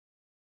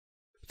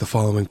The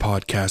following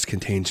podcast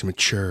contains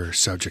mature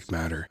subject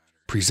matter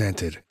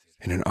presented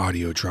in an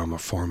audio drama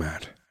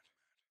format.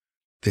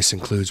 This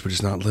includes but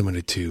is not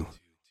limited to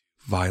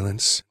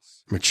violence,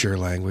 mature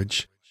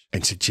language,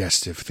 and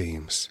suggestive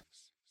themes.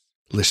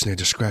 Listener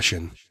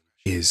discretion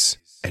is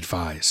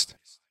advised.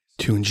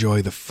 To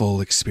enjoy the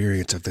full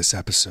experience of this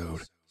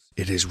episode,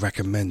 it is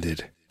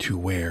recommended to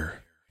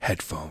wear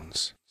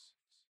headphones.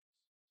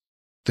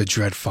 The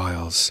Dread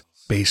Files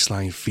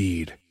Baseline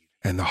Feed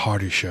and The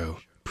Harder Show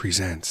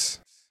presents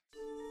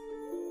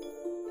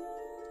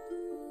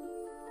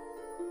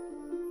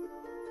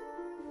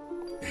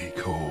A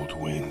Cold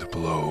Wind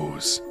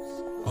Blows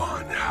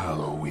on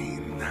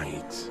Halloween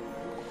Night.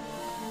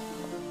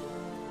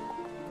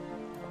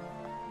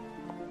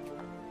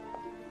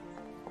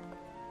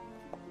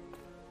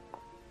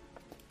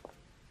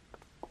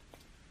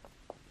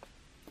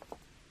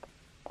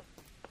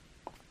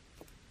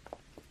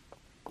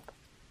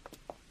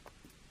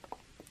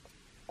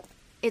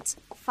 It's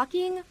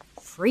fucking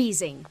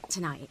freezing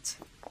tonight.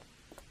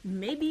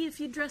 Maybe if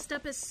you dressed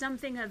up as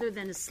something other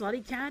than a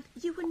slutty cat,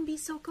 you wouldn't be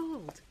so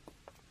cold.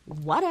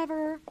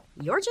 Whatever.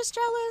 You're just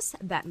jealous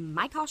that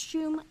my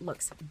costume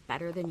looks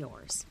better than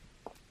yours.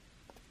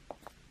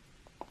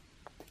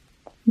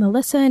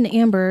 Melissa and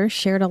Amber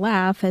shared a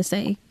laugh as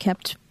they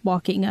kept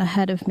walking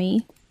ahead of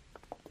me.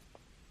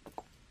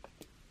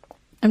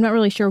 I'm not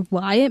really sure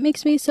why it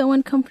makes me so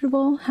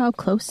uncomfortable, how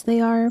close they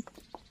are.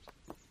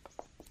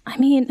 I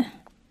mean,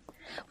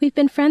 we've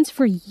been friends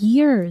for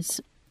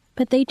years,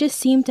 but they just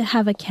seem to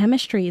have a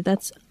chemistry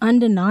that's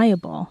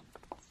undeniable.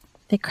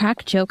 They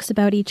crack jokes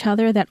about each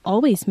other that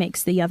always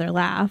makes the other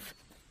laugh.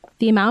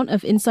 The amount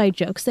of inside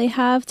jokes they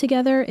have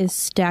together is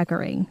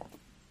staggering.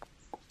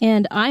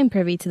 And I'm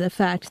privy to the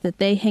fact that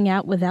they hang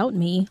out without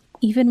me,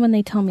 even when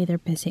they tell me they're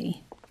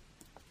busy.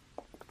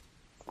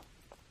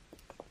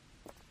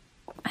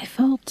 I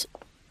felt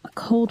a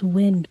cold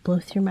wind blow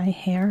through my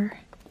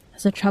hair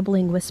as a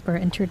troubling whisper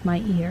entered my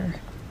ear.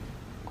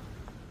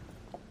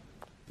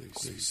 They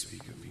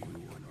speak of you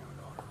when you're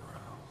not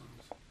around.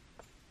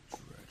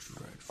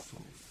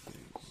 Dreadful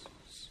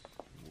things,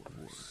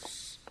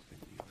 worse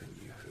than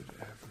you could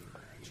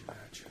ever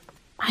imagine.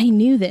 I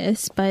knew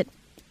this, but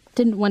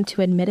didn't want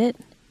to admit it.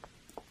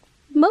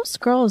 Most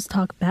girls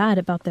talk bad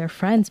about their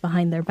friends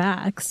behind their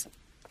backs.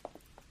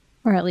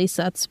 Or at least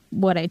that's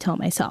what I tell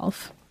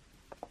myself.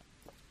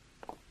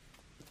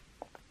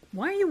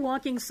 Why are you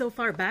walking so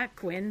far back,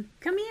 Quinn?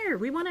 Come here,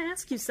 we want to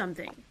ask you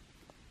something.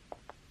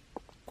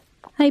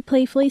 I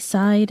playfully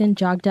sighed and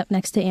jogged up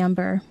next to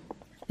Amber.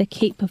 The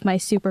cape of my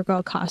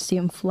Supergirl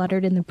costume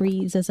fluttered in the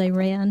breeze as I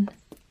ran.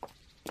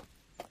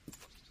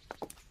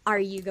 Are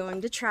you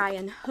going to try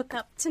and hook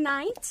up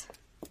tonight?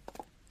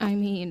 I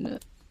mean,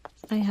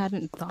 I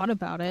hadn't thought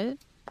about it.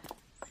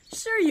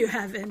 Sure you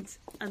haven't.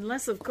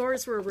 Unless, of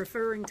course, we're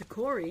referring to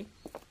Corey.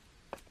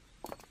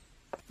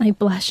 I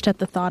blushed at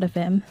the thought of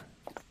him.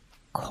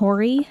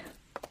 Corey?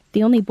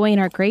 The only boy in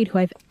our grade who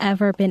I've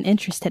ever been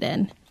interested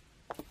in.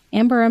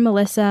 Amber and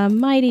Melissa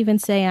might even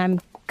say I'm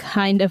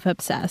kind of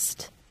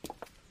obsessed.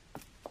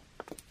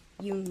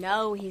 You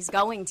know he's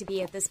going to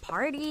be at this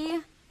party.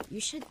 You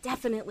should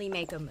definitely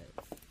make a move.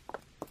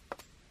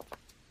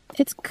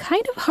 It's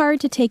kind of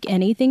hard to take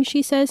anything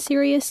she says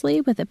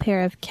seriously with a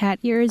pair of cat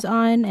ears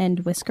on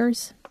and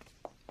whiskers.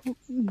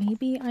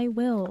 Maybe I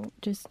will.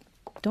 Just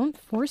don't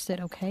force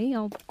it, okay?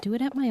 I'll do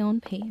it at my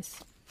own pace.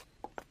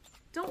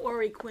 Don't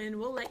worry, Quinn.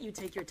 We'll let you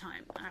take your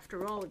time.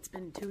 After all, it's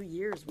been 2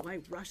 years.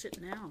 Why rush it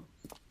now?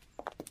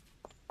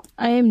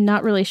 I am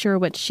not really sure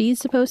what she's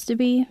supposed to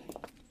be.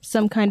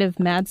 Some kind of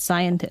mad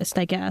scientist,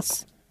 I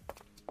guess.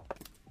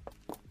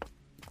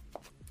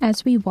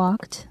 As we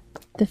walked,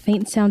 the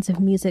faint sounds of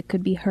music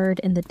could be heard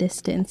in the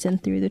distance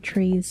and through the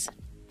trees.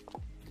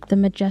 The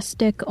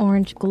majestic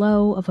orange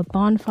glow of a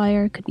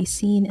bonfire could be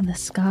seen in the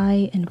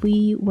sky, and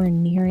we were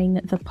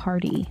nearing the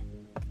party.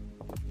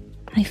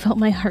 I felt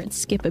my heart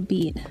skip a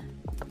beat.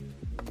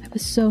 I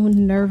was so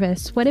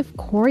nervous. What if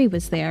Corey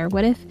was there?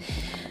 What if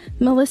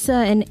Melissa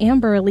and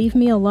Amber leave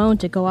me alone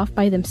to go off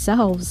by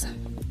themselves?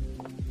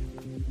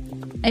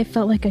 I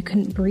felt like I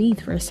couldn't breathe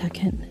for a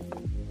second.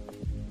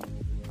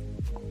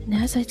 And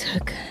as I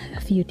took a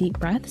few deep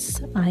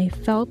breaths, I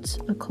felt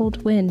a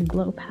cold wind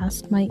blow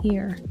past my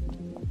ear.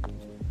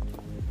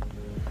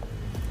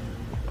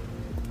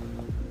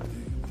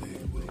 They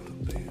will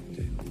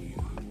abandon you.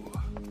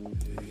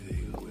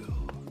 They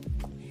will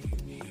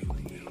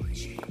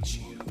humiliate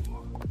you.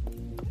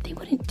 They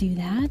wouldn't do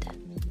that.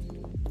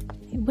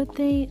 Would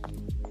they?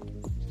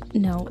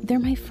 No, they're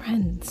my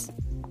friends.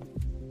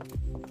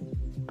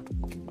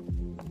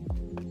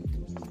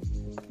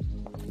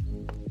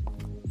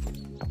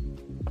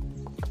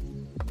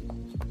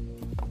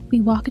 We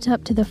walked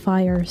up to the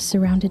fire,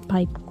 surrounded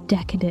by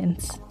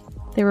decadence.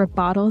 There were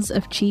bottles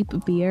of cheap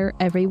beer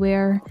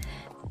everywhere,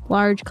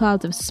 large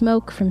clouds of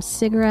smoke from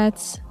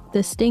cigarettes,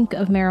 the stink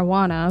of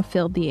marijuana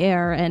filled the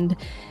air, and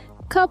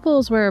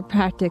couples were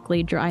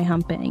practically dry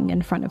humping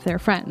in front of their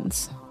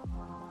friends.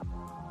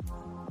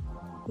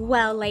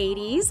 Well,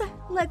 ladies,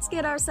 let's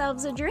get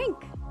ourselves a drink.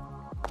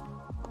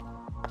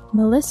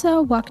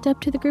 Melissa walked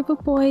up to the group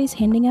of boys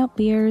handing out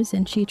beers,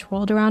 and she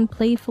twirled around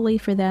playfully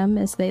for them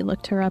as they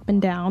looked her up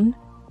and down.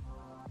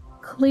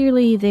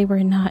 Clearly, they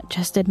were not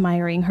just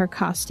admiring her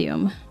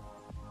costume.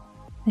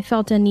 I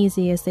felt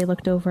uneasy as they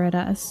looked over at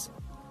us.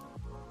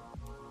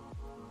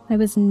 I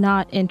was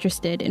not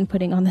interested in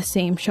putting on the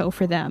same show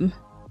for them.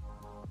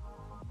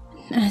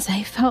 As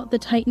I felt the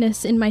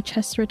tightness in my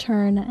chest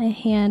return, a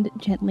hand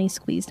gently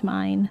squeezed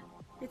mine.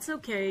 It's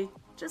okay.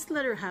 Just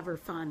let her have her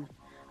fun.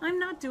 I'm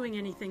not doing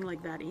anything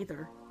like that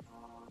either.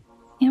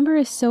 Amber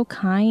is so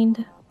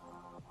kind.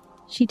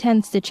 She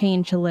tends to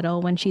change a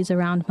little when she's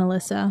around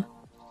Melissa.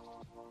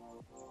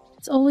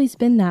 It's always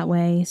been that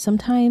way.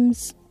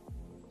 Sometimes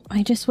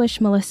I just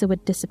wish Melissa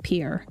would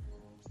disappear,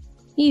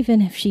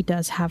 even if she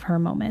does have her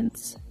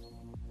moments.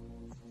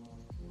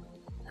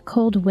 A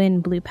cold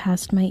wind blew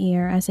past my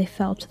ear as I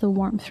felt the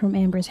warmth from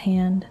Amber's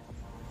hand.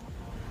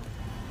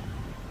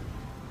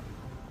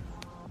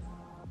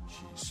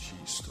 She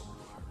stole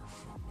her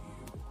from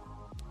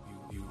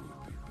you. You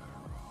would be better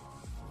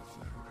off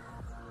without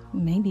her.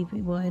 Maybe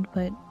we would,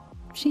 but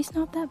she's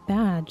not that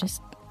bad,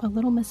 just a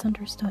little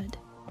misunderstood.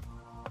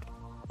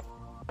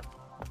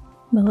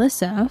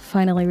 Melissa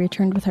finally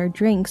returned with our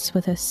drinks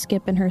with a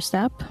skip in her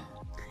step.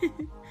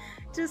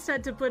 Just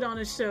had to put on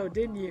a show,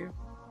 didn't you?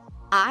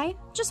 I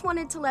just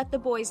wanted to let the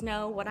boys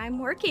know what I'm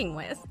working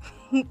with.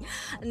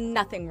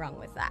 Nothing wrong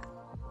with that.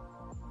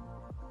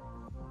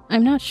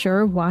 I'm not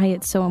sure why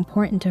it's so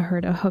important to her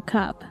to hook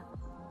up.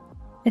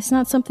 It's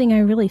not something I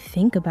really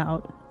think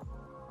about.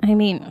 I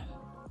mean,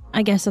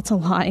 I guess that's a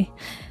lie.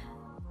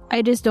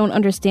 I just don't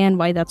understand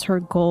why that's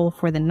her goal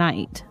for the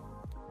night.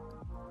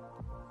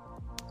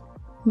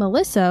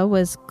 Melissa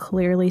was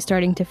clearly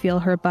starting to feel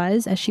her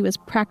buzz as she was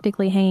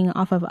practically hanging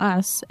off of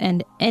us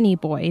and any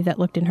boy that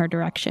looked in her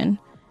direction.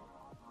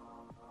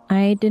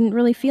 I didn't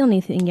really feel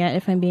anything yet,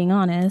 if I'm being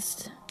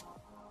honest.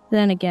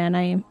 Then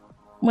again,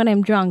 when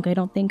I'm drunk, I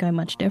don't think I'm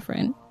much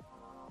different.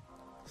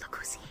 Look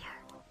who's here.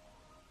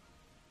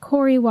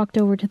 Corey walked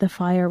over to the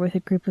fire with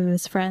a group of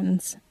his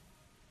friends.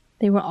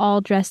 They were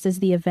all dressed as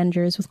the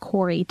Avengers, with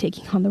Corey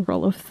taking on the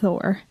role of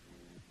Thor.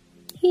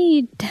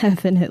 He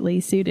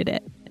definitely suited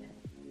it.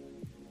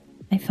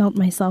 I felt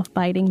myself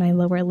biting my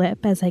lower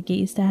lip as I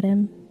gazed at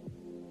him.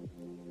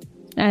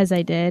 As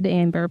I did,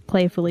 Amber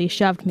playfully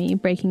shoved me,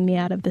 breaking me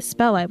out of the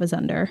spell I was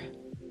under.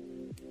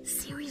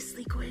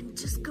 Seriously, Gwen,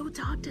 just go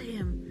talk to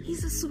him.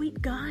 He's a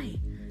sweet guy.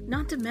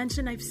 Not to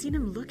mention I've seen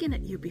him looking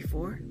at you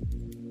before.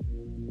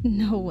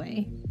 No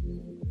way.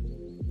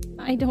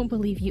 I don't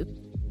believe you.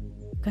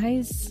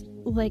 Guys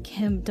like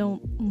him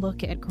don't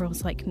look at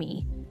girls like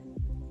me.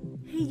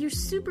 Hey, you're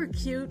super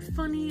cute,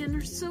 funny, and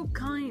are so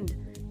kind.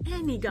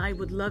 Any guy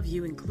would love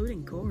you,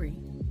 including Corey.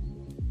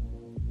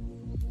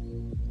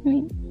 I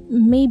mean,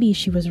 maybe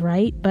she was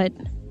right, but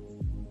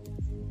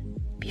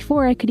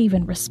before I could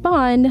even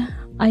respond,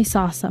 I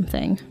saw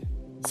something.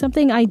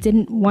 Something I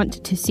didn't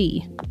want to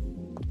see.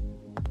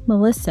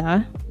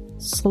 Melissa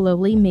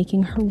slowly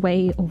making her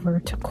way over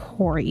to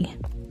Corey.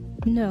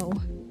 No.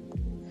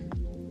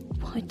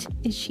 What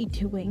is she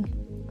doing?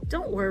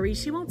 Don't worry,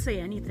 she won't say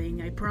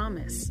anything, I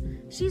promise.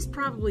 She's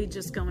probably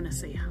just going to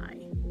say hi.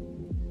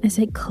 As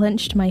I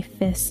clenched my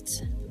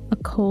fists, a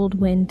cold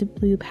wind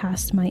blew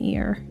past my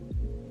ear.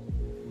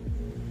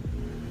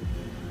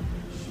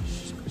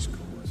 She's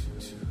going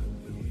to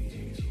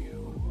hate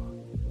you,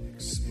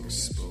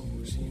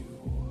 expose you.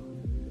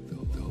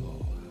 They'll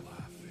all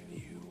laugh at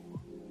you,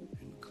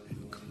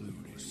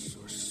 including your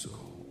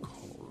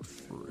so-called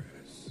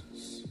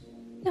friends.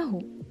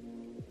 No,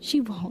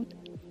 she won't.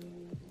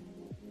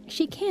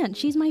 She can't.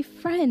 She's my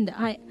friend.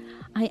 I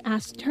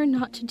asked her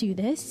not to do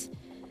this,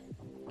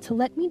 to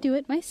let me do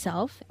it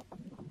myself,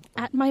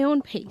 at my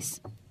own pace.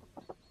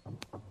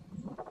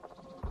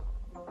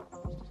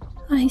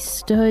 I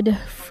stood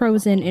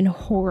frozen in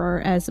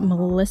horror as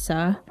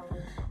Melissa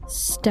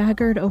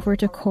staggered over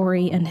to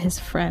Corey and his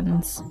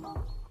friends.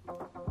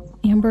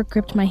 Amber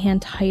gripped my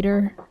hand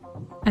tighter,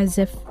 as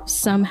if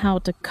somehow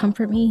to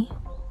comfort me.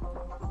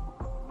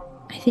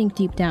 I think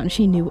deep down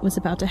she knew what was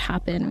about to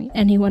happen.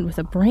 Anyone with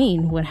a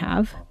brain would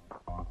have.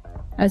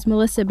 As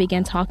Melissa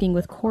began talking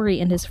with Corey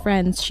and his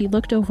friends, she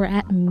looked over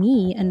at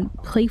me and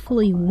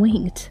playfully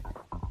winked.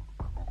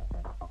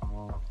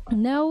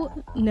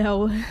 No,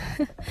 no,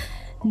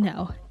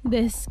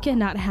 this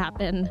cannot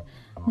happen.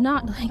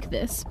 Not like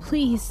this,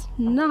 please,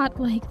 not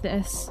like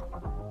this.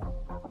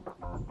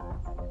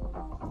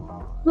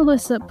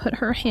 Melissa put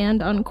her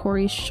hand on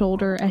Corey's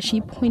shoulder as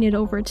she pointed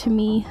over to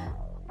me.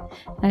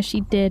 As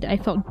she did, I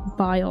felt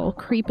bile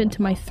creep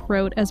into my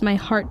throat as my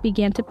heart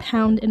began to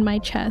pound in my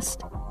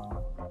chest.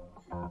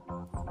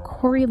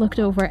 Corey looked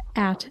over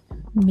at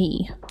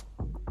me.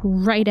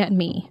 Right at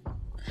me.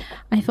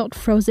 I felt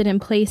frozen in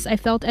place. I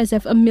felt as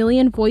if a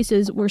million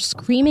voices were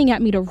screaming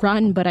at me to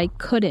run, but I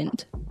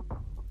couldn't.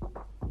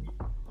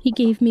 He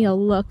gave me a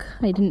look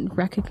I didn't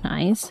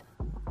recognize.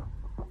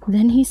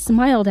 Then he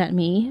smiled at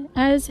me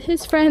as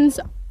his friends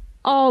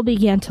all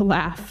began to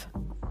laugh.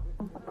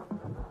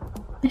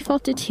 I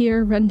felt a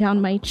tear run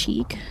down my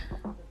cheek.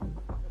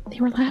 They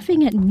were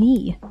laughing at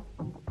me.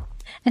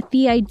 at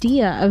the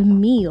idea of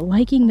me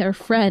liking their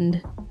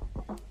friend.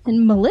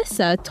 And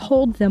Melissa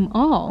told them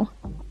all.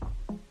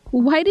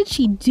 Why did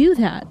she do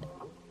that?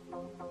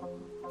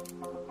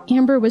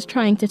 Amber was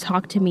trying to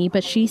talk to me,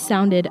 but she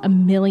sounded a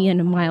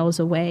million miles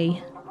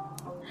away.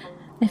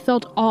 I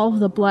felt all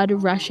the blood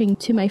rushing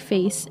to my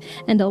face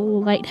and a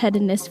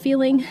lightheadedness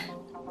feeling.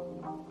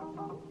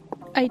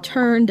 I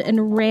turned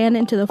and ran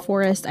into the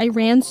forest. I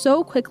ran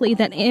so quickly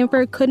that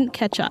Amber couldn't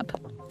catch up.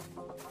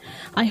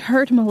 I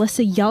heard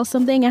Melissa yell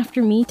something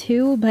after me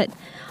too, but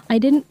I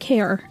didn't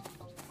care.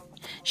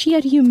 She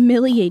had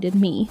humiliated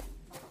me.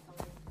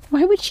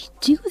 Why would she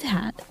do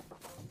that?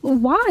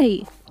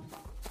 Why?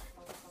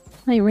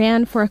 I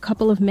ran for a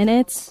couple of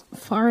minutes,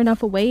 far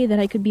enough away that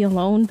I could be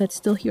alone but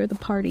still hear the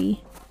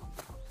party.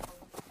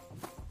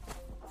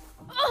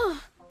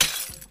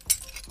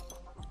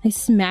 I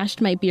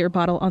smashed my beer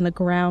bottle on the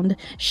ground,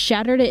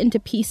 shattered it into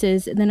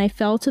pieces, and then I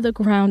fell to the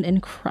ground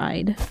and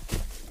cried.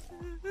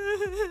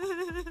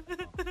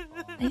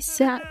 I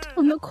sat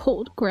on the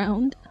cold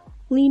ground,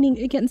 leaning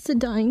against a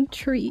dying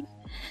tree,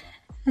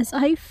 as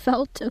I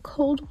felt a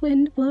cold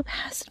wind blow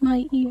past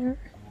my ear.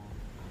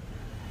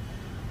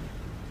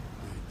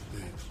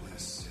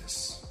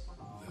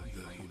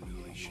 The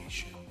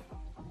humiliation,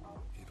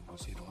 it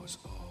was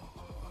all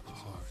a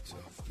part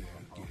of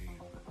their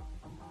game.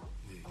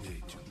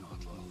 They do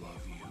not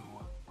love you,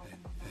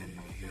 and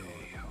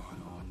they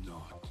are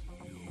not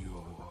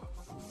your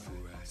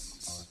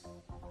friends.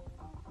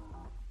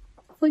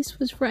 Voice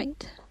was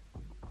right.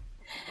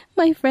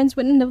 My friends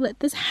wouldn't have let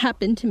this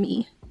happen to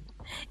me.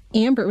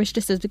 Amber was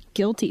just as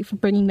guilty for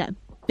bringing that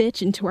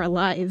bitch into our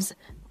lives.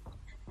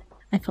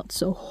 I felt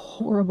so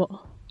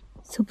horrible,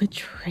 so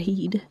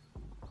betrayed.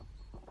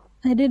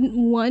 I didn't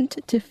want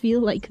to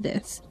feel like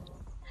this.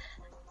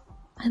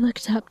 I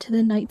looked up to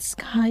the night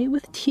sky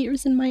with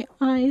tears in my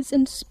eyes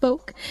and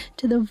spoke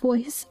to the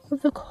voice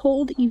of the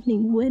cold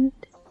evening wind.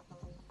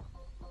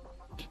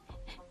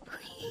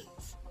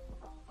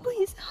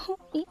 Please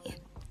help me.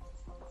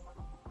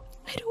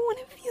 I don't want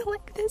to feel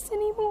like this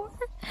anymore.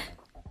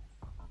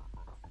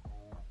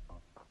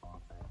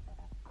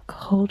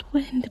 Cold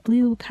wind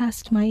blew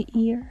past my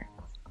ear,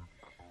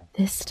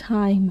 this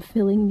time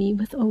filling me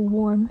with a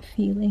warm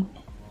feeling.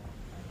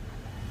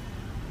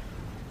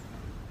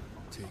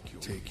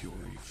 Take your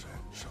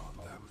revenge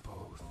on them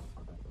both.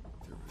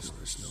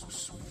 There is no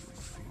sweeter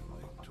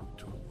feeling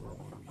to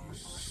warm your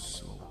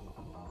soul.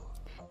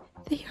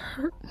 They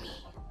hurt me.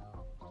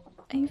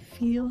 I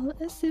feel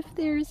as if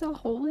there is a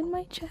hole in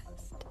my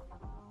chest.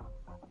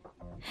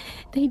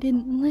 They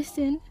didn't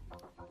listen.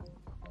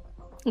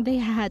 They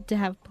had to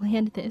have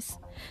planned this.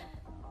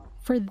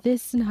 For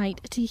this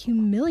night to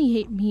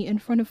humiliate me in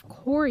front of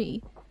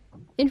Corey.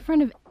 In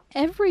front of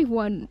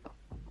everyone.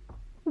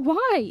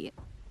 Why?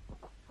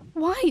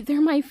 Why?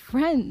 They're my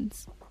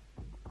friends.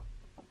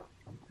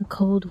 A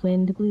cold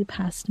wind blew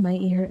past my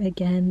ear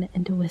again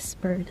and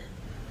whispered.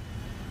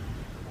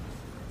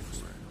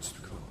 Friends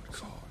do not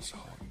cause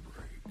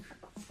heartbreak.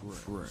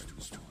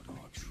 Friends do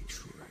not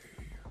betray.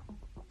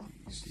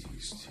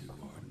 These two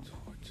are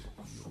not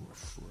your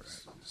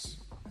friends.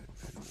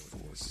 And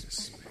for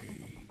this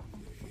pain,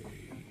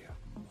 they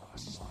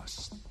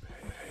must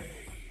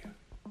pay.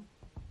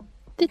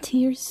 The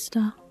tears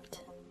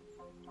stopped.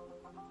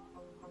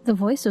 The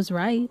voice was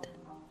right.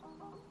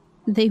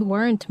 They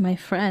weren't my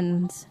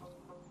friends.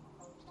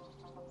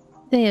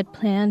 They had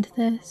planned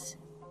this.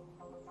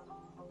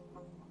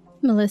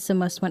 Melissa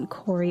must want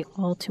Corey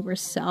all to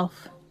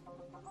herself.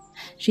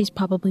 She's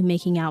probably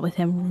making out with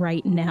him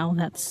right now,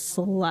 that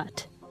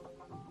slut.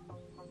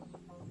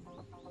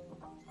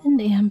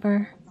 And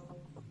Amber.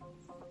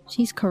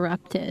 She's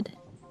corrupted.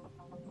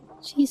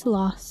 She's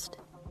lost.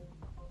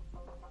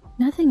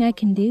 Nothing I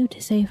can do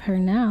to save her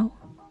now.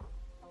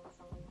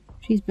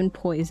 She's been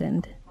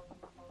poisoned.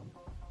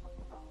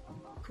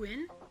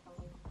 Quinn?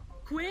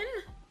 Quinn?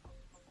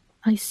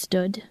 I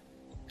stood.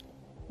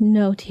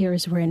 No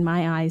tears were in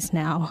my eyes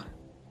now.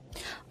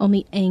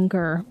 Only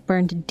anger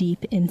burned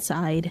deep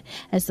inside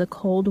as the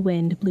cold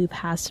wind blew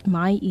past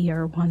my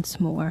ear once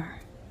more.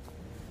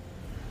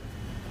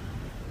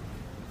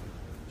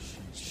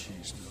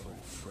 She's no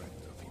friend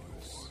of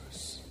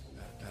yours.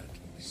 At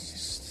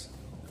least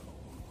no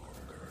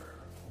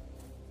longer.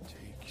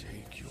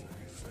 Take your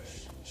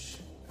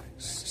revenge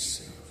and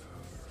save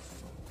her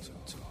from the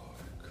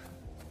dark.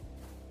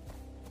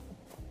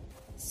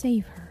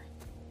 Save her.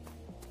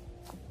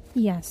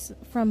 Yes,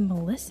 from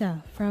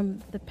Melissa, from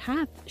the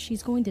path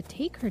she's going to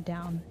take her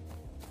down.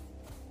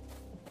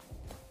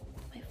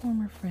 My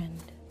former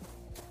friend.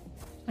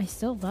 I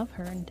still love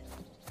her, and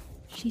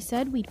she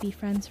said we'd be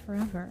friends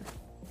forever.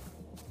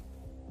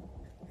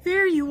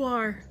 There you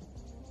are!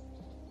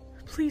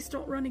 Please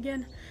don't run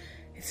again.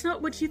 It's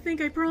not what you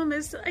think, I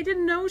promise. I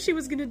didn't know she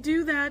was gonna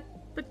do that,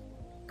 but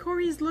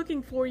Corey's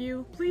looking for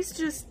you. Please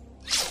just...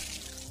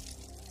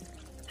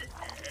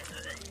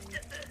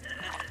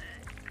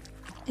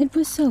 It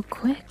was so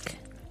quick.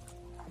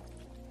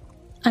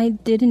 I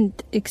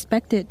didn't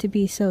expect it to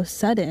be so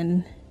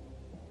sudden.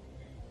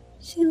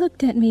 She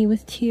looked at me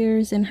with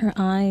tears in her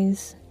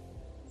eyes.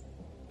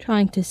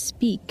 trying to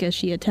speak as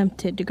she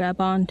attempted to grab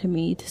onto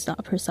me to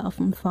stop herself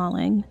from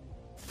falling.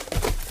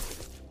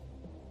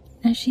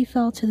 As she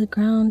fell to the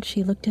ground,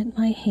 she looked at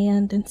my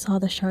hand and saw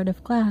the shard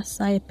of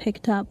glass I had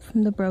picked up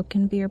from the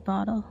broken beer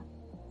bottle.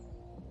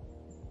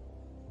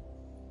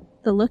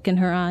 The look in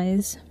her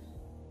eyes,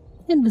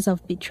 it was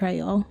of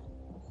betrayal,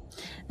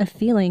 a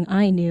feeling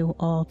I knew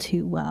all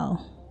too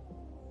well.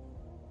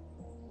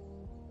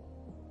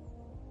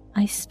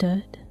 I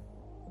stood,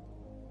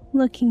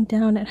 looking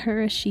down at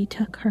her as she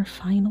took her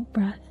final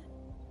breath,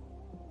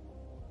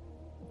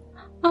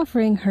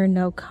 offering her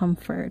no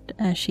comfort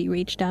as she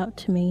reached out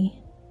to me.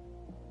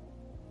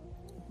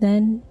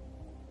 Then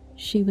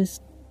she was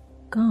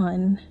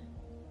gone.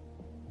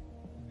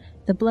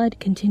 The blood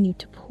continued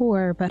to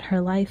pour, but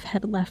her life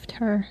had left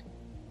her.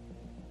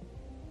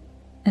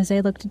 As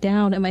I looked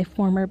down at my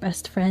former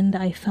best friend,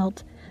 I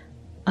felt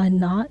a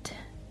knot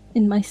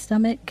in my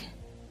stomach.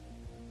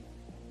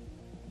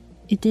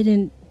 It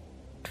didn't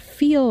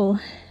feel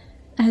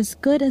as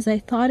good as I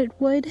thought it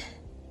would.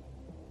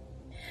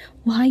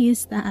 Why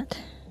is that?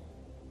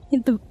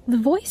 The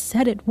voice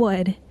said it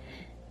would.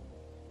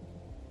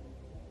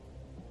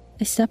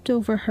 I stepped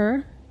over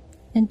her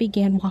and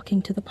began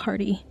walking to the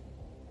party.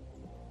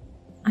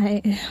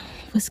 I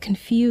was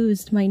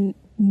confused. My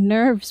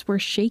nerves were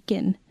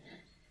shaken.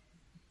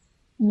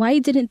 Why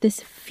didn't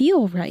this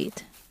feel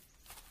right?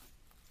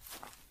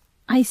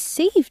 I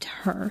saved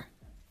her,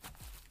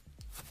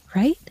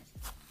 right?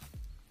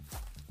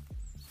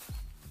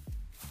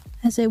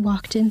 As I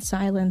walked in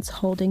silence,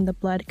 holding the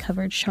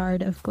blood-covered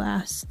shard of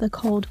glass, the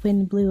cold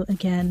wind blew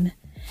again,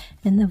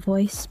 and the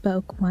voice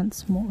spoke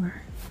once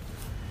more.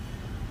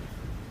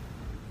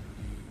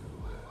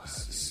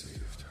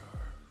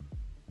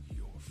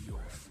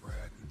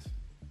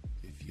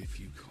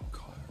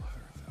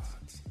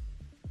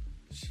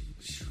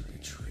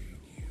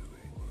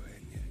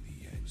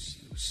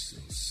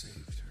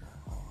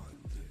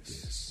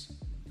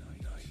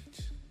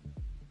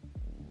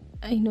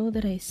 I know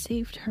that I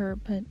saved her,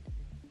 but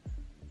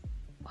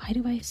why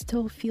do I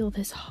still feel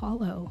this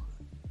hollow?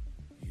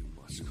 You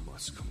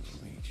must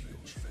complete your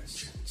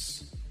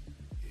vengeance.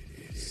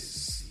 It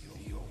is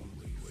the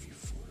only way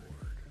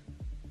forward.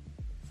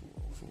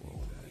 For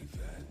only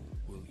then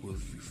will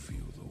you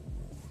feel the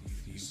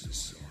warmth you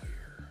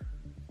desire.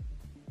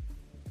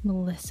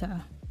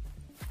 Melissa.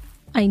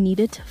 I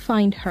needed to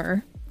find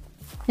her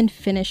and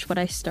finish what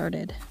I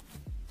started.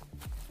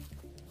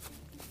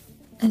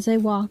 As I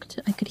walked,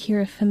 I could hear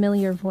a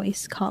familiar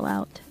voice call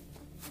out.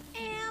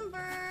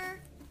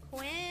 Amber,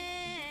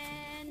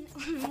 Quinn,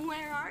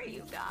 where are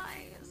you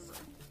guys?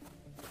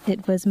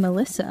 It was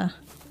Melissa.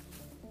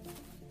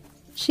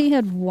 She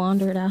had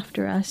wandered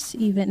after us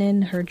even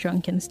in her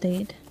drunken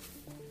state.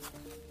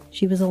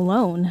 She was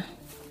alone.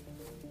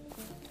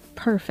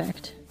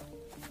 Perfect.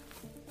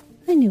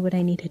 I knew what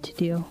I needed to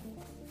do.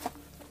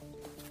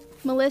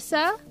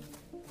 Melissa?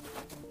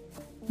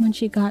 When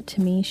she got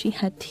to me, she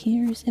had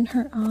tears in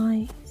her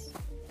eyes.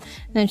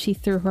 Then she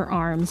threw her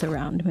arms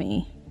around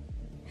me.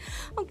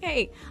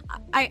 Okay,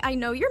 I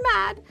know you're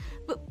mad,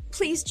 but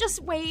please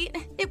just wait.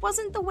 It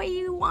wasn't the way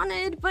you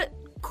wanted, but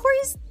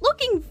Corey's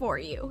looking for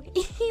you.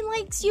 He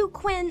likes you,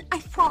 Quinn, I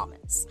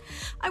promise.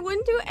 I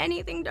wouldn't do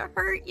anything to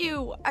hurt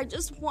you. I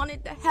just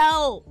wanted to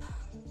help.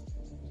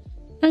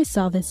 I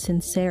saw this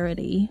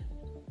sincerity,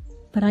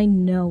 but I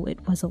know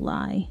it was a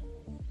lie.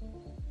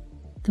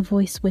 The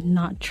voice would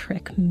not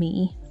trick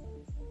me.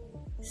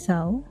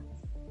 So,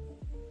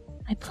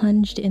 I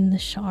plunged in the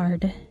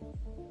shard.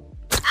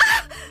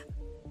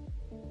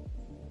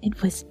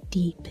 It was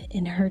deep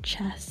in her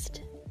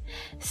chest,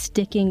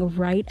 sticking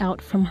right out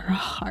from her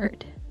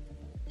heart.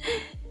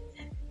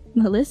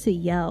 Melissa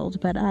yelled,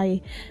 but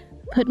I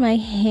put my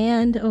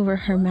hand over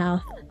her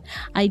mouth.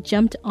 I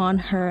jumped on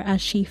her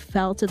as she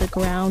fell to the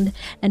ground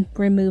and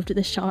removed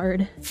the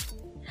shard.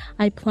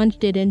 I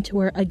plunged it into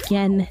her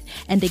again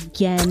and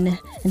again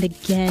and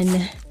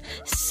again,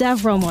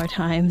 several more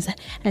times,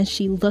 as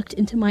she looked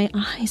into my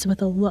eyes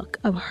with a look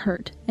of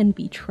hurt and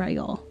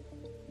betrayal.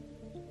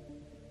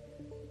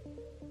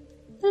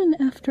 And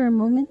after a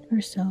moment or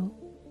so,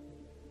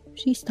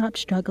 she stopped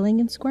struggling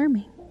and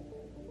squirming.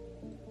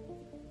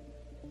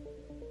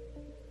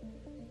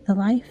 The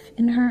life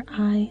in her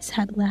eyes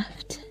had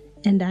left,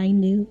 and I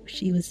knew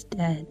she was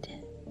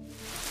dead.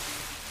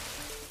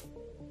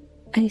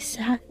 I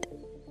sat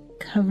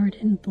covered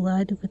in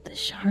blood with the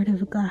shard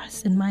of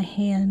glass in my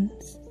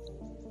hands.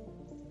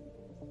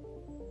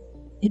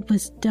 It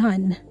was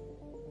done.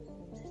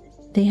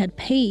 They had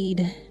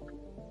paid.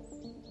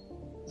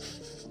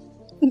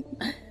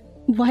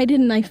 Why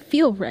didn't I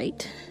feel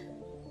right?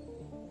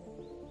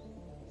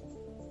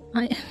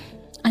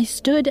 I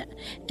stood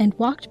and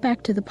walked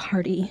back to the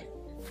party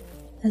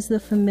as the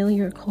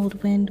familiar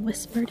cold wind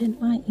whispered in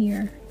my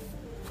ear.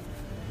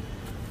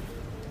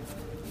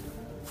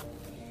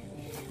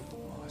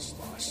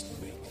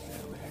 Must make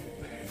them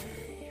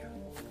pay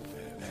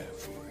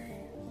every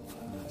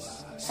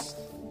last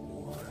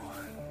one.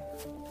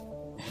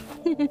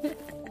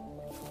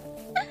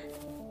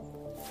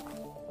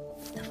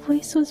 The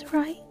voice was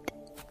right.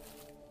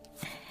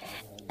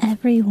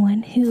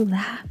 everyone who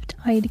laughed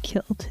I'd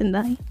kill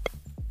tonight.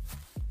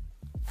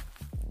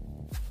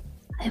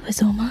 I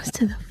was almost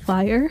to the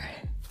fire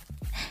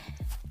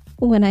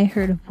when I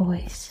heard a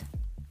voice.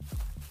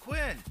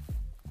 Quinn!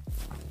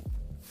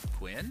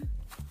 Quinn?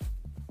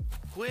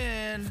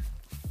 Quinn!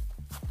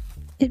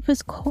 It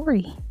was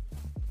Corey.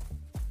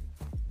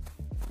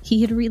 He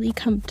had really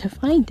come to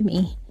find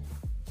me.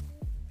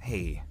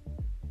 Hey,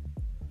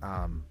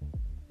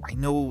 I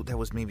know that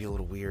was maybe a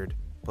little weird,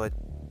 but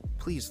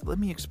please, let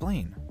me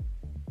explain.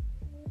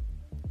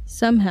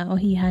 Somehow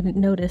he hadn't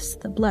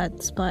noticed the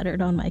blood splattered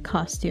on my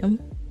costume.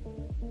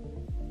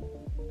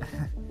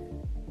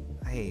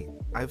 Hey,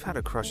 I've had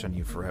a crush on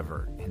you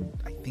forever, and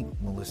I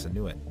think Melissa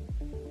knew it.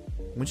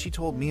 When she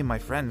told me and my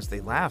friends,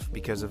 they laughed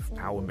because of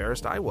how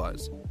embarrassed I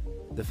was.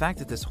 The fact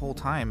that this whole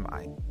time,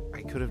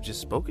 I could have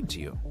just spoken to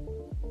you.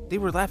 They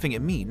were laughing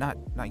at me, not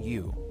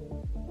you.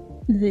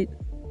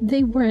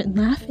 They weren't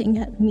laughing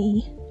at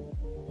me.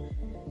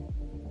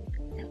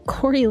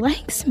 Corey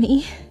likes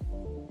me.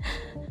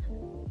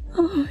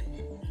 Oh,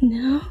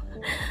 no.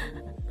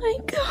 My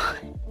God.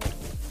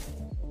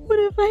 What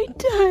have I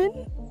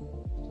done?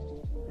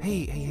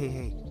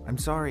 Hey. I'm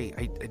sorry.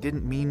 I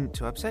didn't mean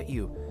to upset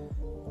you.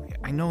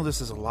 I know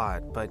this is a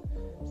lot, but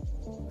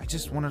I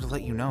just wanted to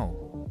let you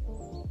know.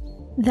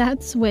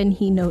 That's when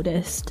he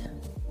noticed.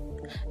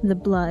 The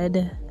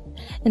blood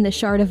and the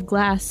shard of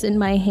glass in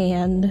my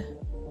hand.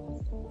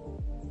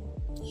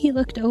 He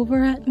looked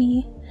over at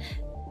me,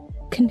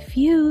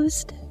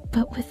 confused,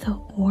 but with a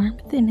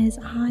warmth in his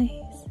eyes.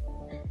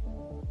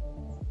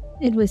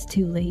 It was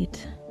too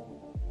late.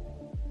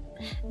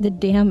 The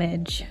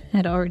damage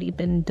had already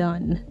been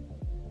done.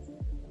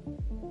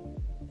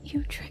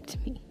 You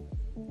tricked me.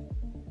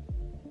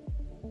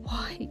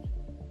 Why?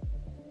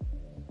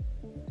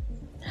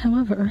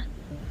 However,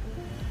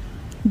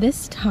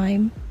 this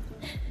time,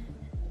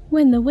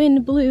 when the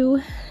wind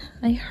blew,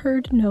 I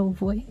heard no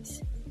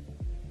voice.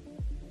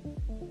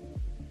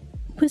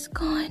 It was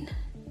gone.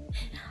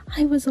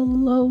 I was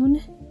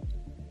alone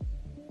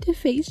to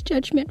face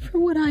judgment for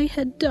what I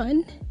had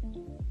done.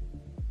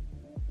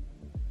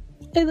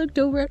 I looked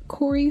over at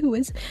Corey, who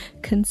was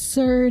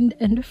concerned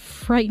and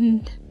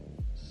frightened.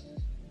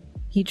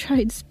 He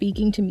tried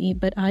speaking to me,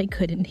 but I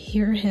couldn't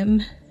hear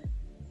him.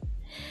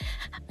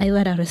 I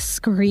let out a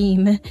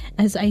scream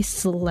as I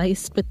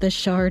sliced with the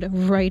shard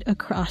right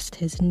across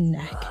his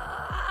neck.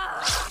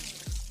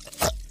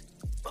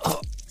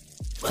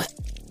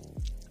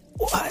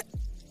 What?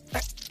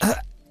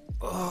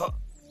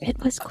 It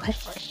was quick.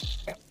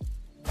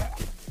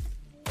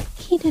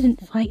 He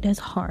didn't fight as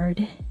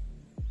hard.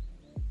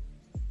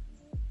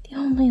 The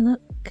only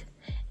look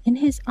in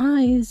his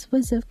eyes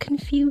was of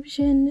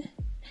confusion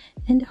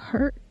and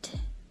hurt.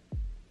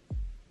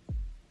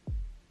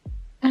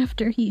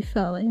 After he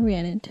fell, I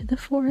ran into the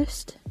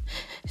forest,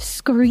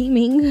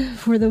 screaming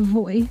for the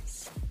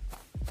voice.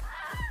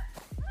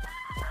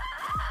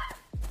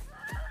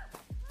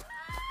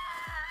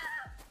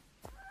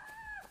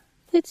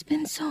 It's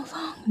been so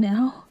long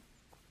now.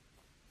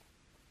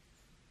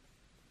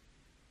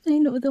 I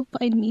know they'll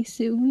find me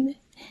soon.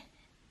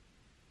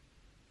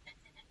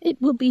 It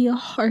will be a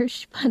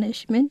harsh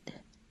punishment.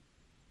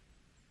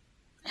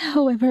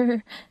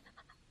 However,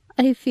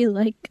 I feel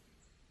like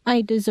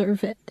I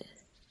deserve it.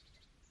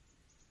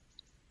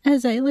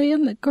 As I lay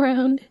on the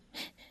ground,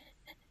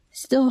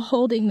 still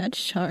holding that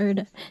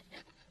shard,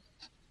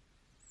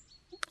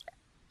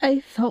 I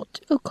felt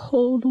a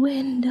cold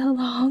wind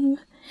along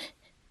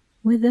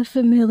with a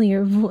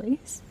familiar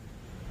voice.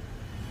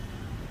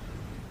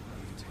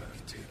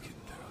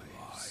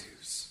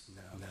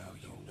 Now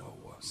you know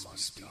what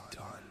must be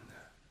done.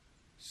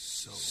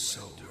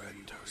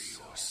 Surrender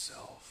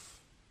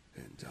yourself,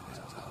 and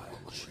I'll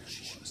grant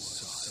you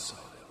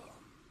asylum.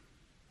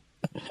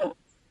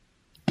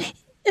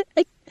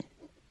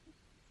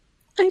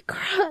 I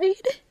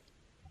cried.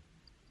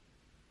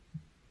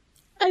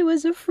 I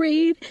was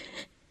afraid,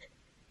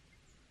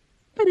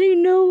 but I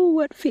know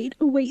what fate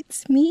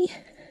awaits me.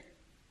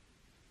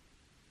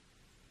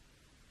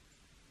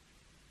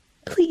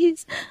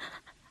 Please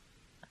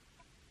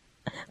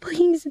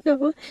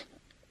know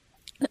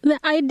that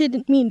I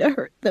didn't mean to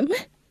hurt them.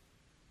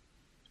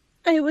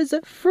 I was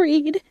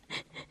afraid,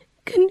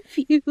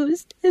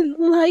 confused, and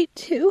lied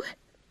to.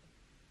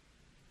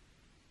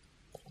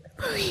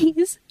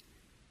 Please,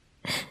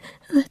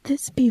 let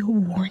this be a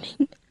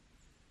warning.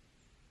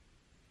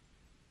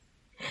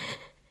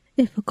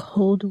 If a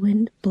cold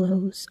wind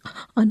blows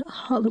on a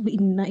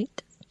Halloween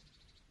night,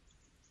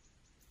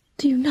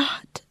 do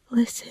not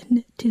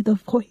listen to the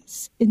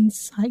voice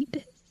inside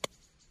it.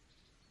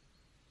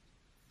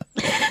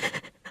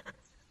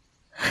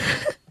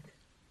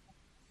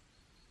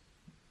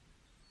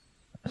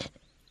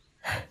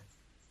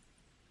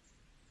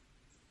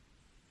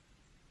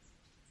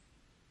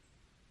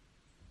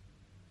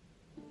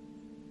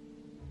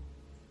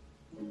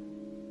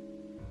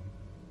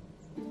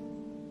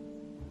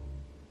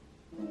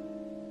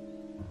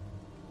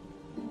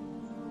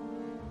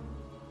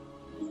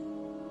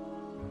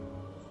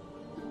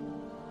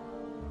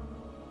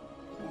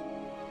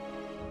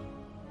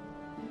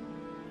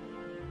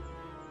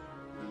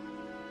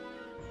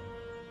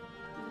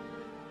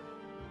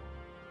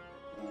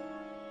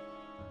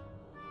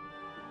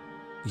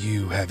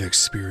 You have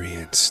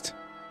experienced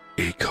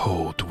A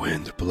Cold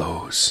Wind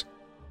Blows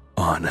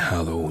on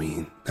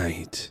Halloween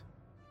night.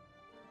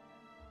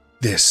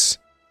 This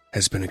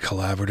has been a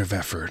collaborative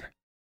effort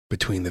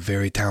between the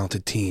very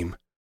talented team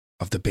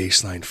of the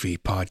Baseline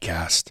Feed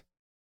podcast,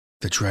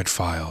 The Dread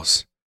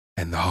Files,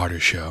 and The Harder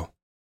Show,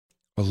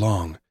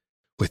 along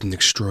with an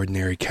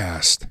extraordinary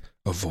cast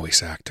of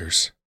voice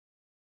actors.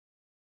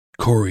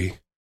 Corey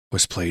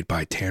was played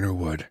by Tanner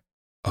Wood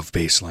of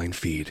Baseline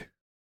Feed.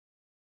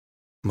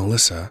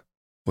 Melissa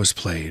was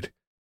played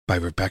by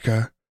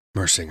Rebecca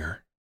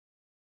Mersinger.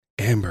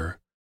 Amber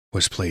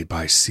was played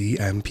by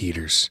C.M.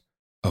 Peters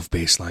of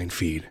Baseline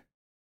Feed.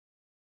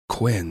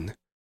 Quinn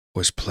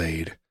was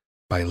played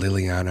by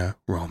Liliana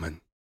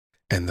Roman,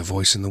 and the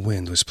voice in the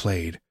wind was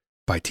played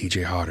by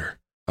T.J. Hodder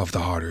of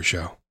The Harder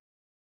Show.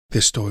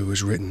 This story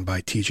was written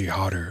by T.J.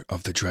 Hodder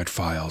of The Dread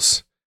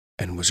Files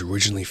and was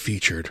originally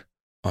featured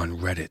on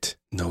Reddit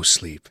No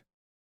Sleep,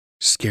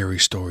 Scary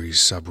Stories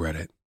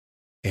subreddit,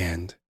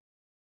 and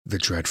The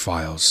Dread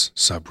Files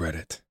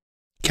subreddit.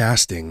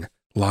 Casting,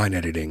 line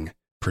editing,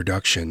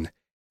 production,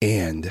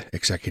 and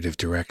executive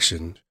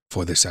direction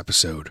for this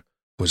episode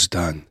was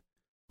done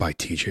by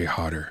T.J.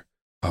 Hodder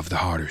of The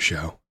Harder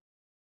Show.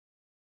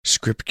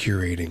 Script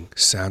curating,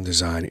 sound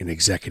design, and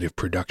executive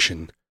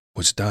production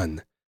was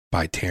done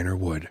by Tanner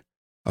Wood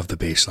of the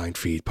Baseline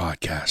Feed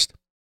podcast.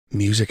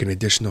 Music and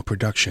additional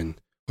production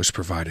was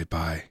provided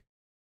by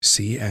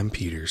C.M.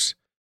 Peters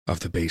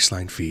of the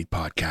Baseline Feed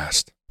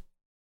podcast.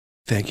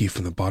 Thank you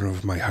from the bottom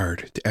of my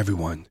heart to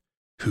everyone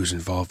who's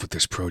involved with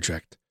this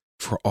project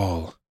for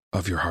all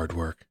of your hard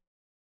work.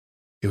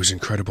 It was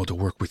incredible to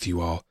work with you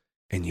all,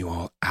 and you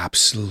all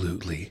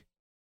absolutely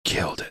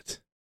killed it.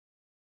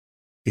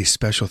 A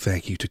special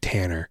thank you to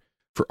Tanner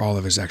for all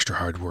of his extra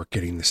hard work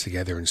getting this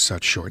together in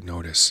such short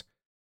notice.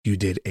 You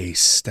did a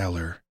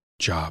stellar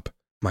job,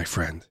 my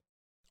friend.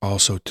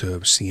 Also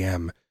to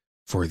CM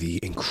for the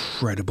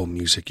incredible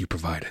music you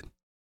provided.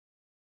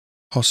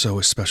 Also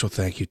a special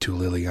thank you to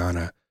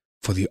Liliana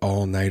for the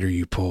all-nighter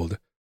you pulled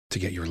to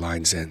get your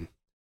lines in.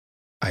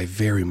 I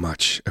very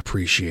much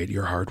appreciate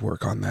your hard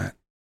work on that.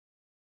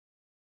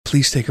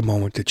 Please take a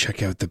moment to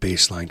check out the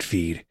Baseline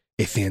Feed,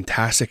 a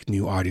fantastic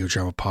new audio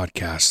drama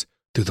podcast,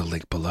 through the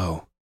link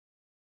below.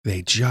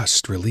 They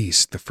just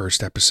released the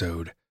first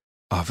episode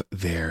of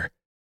their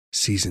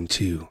Season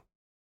 2,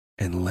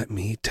 and let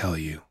me tell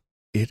you,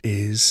 it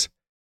is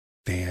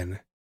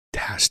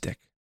fantastic,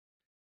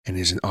 and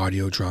is an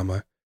audio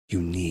drama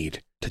you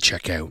need to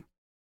check out.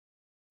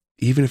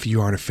 Even if you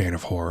aren't a fan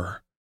of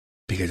horror,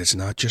 because it's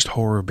not just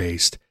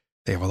horror-based,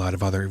 they have a lot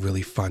of other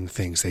really fun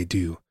things they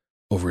do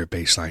over at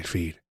Baseline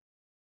Feed.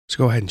 So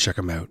go ahead and check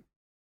them out.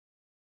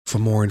 For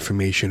more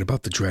information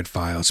about the Dread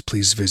Files,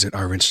 please visit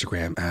our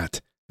Instagram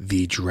at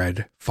The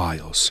Dread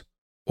Files,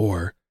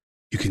 or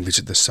you can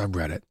visit the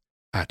subreddit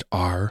at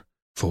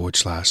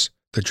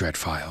r/The Dread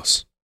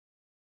Files.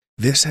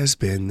 This has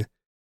been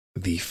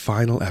the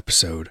final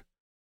episode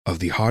of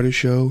the Harder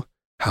Show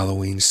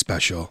Halloween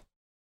special,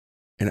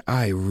 and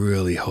I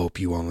really hope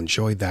you all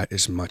enjoyed that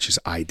as much as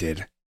I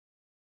did.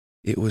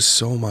 It was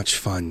so much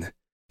fun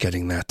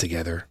getting that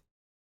together.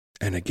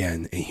 And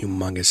again, a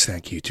humongous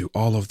thank you to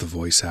all of the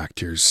voice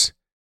actors,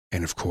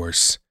 and of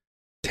course,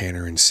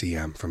 Tanner and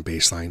CM from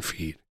Baseline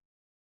Feed.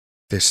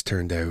 This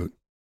turned out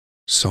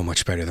so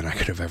much better than I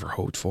could have ever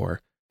hoped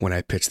for when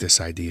I pitched this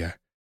idea,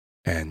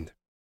 and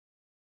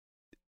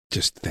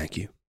just thank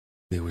you.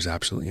 It was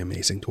absolutely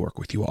amazing to work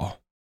with you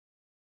all.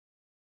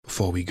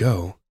 Before we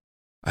go,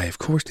 I of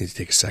course need to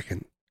take a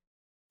second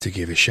to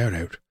give a shout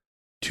out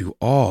to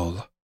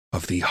all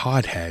of the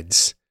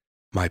hotheads,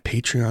 my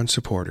Patreon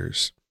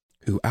supporters,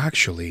 who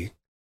actually,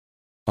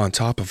 on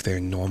top of their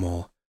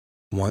normal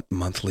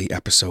monthly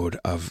episode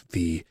of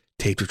the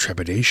Tapes of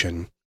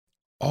Trepidation,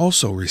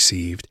 also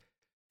received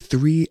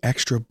 3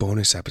 extra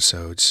bonus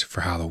episodes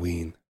for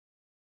Halloween.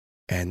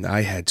 And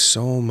I had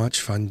so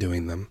much fun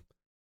doing them,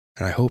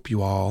 and I hope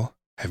you all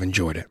have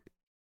enjoyed it.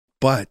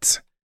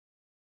 But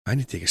I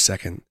need to take a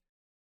second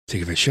to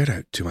give a shout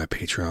out to my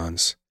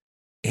Patrons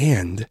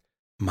and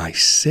my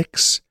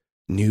 6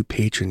 new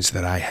patrons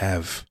that I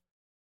have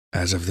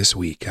as of this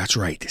week. That's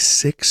right,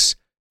 6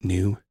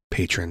 new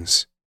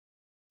patrons.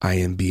 I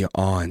am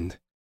beyond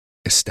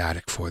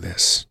ecstatic for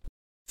this.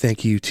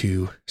 Thank you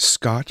to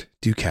Scott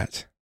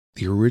Duquette,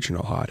 the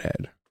original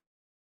hothead,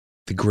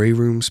 the Grey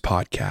Rooms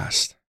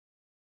podcast,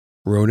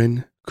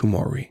 Ronan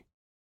Kumori,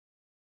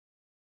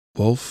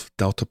 Wolf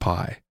Delta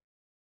Pi,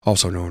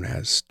 also known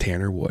as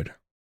Tanner Wood,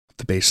 of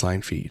the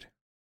Baseline Feed,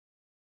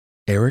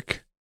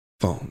 Eric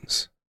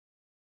Phones,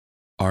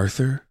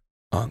 Arthur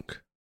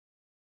Unk,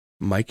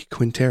 Mike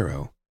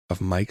Quintero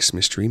of Mike's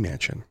Mystery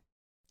Mansion,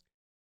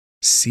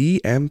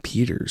 C.M.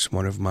 Peters,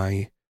 one of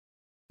my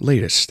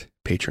latest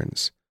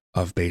patrons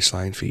of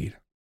Baseline Feed,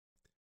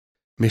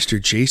 Mr.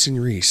 Jason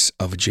Reese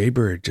of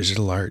Jaybird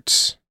Digital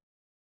Arts,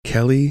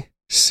 Kelly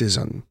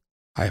Sisson.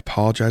 I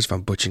apologize if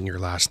I'm butchering your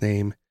last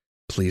name.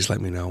 Please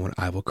let me know and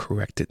I will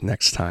correct it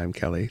next time,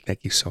 Kelly.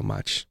 Thank you so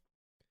much.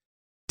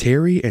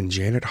 Terry and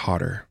Janet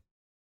Hodder.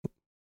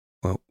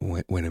 Well,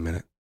 wait a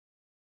minute.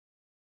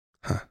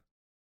 Huh.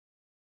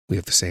 We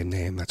have the same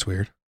name. That's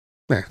weird.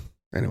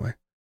 Anyway.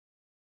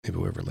 Maybe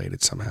we're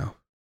related somehow.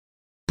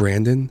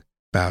 Brandon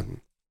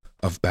Bowden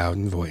of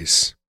Bowden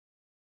Voice.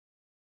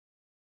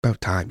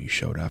 About time you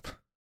showed up.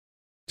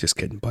 Just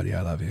kidding, buddy.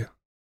 I love you.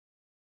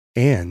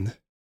 And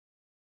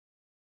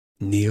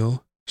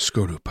Neil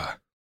Skorupa.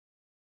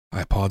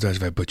 I apologize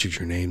if I butchered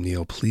your name,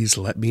 Neil. Please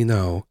let me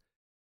know,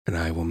 and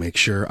I will make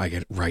sure I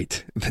get it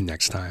right the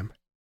next time.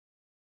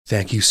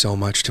 Thank you so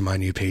much to my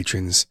new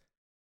patrons.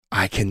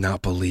 I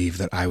cannot believe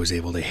that I was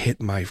able to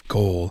hit my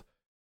goal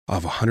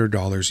of $100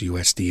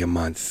 USD a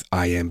month.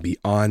 I am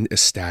beyond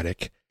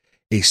ecstatic.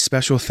 A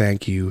special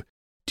thank you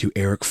to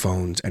Eric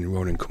Phones and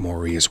Ronan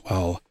Komori as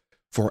well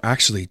for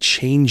actually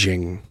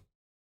changing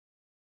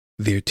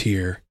their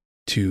tier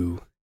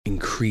to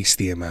increase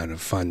the amount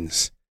of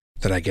funds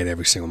that I get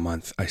every single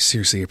month. I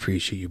seriously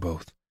appreciate you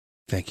both.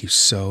 Thank you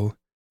so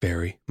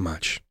very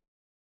much.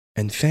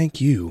 And thank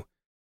you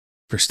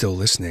for still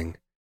listening.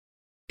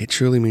 It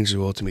truly means the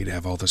world to me to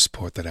have all the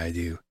support that I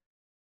do.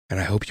 And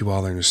I hope you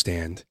all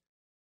understand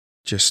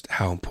just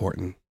how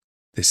important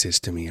this is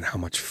to me and how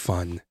much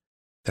fun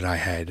that I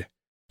had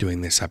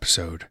doing this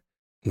episode,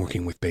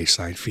 working with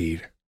Baseline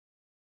Feed.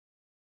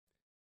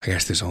 I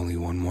guess there's only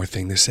one more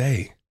thing to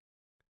say.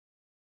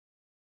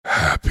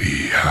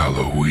 Happy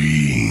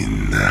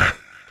Halloween.